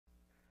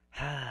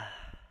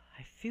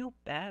I feel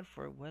bad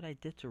for what I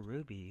did to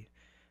Ruby.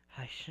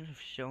 I shouldn't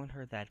have shown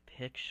her that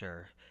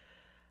picture.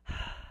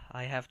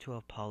 I have to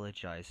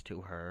apologize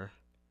to her.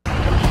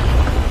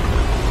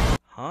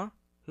 Huh?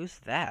 Who's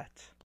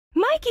that?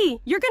 Mikey,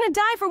 you're gonna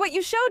die for what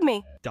you showed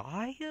me.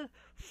 Die?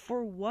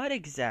 For what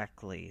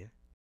exactly?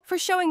 For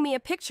showing me a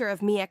picture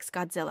of me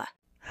ex-Godzilla.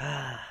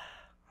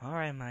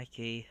 Alright,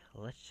 Mikey.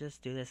 Let's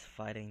just do this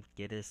fight and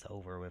get this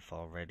over with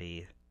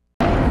already.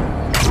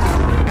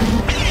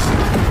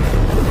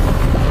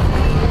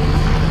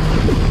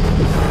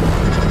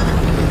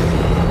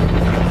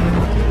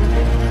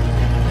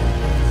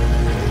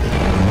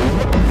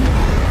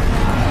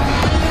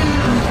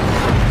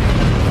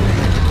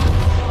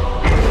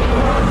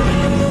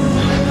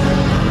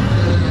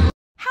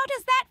 How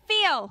does that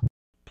feel?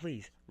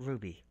 Please,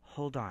 Ruby,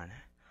 hold on.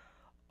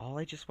 All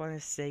I just want to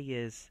say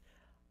is,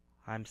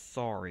 I'm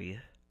sorry.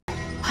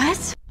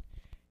 What?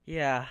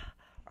 Yeah,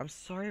 I'm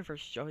sorry for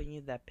showing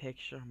you that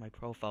picture, my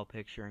profile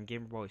picture in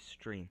Game Boy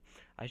stream.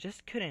 I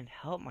just couldn't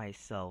help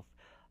myself.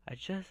 I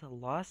just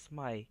lost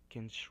my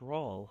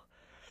control.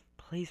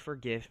 Please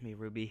forgive me,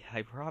 Ruby.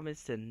 I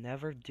promise to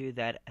never do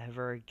that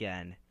ever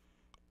again.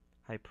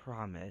 I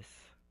promise.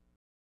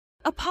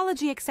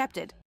 Apology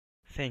accepted.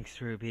 Thanks,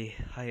 Ruby.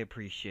 I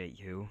appreciate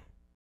you.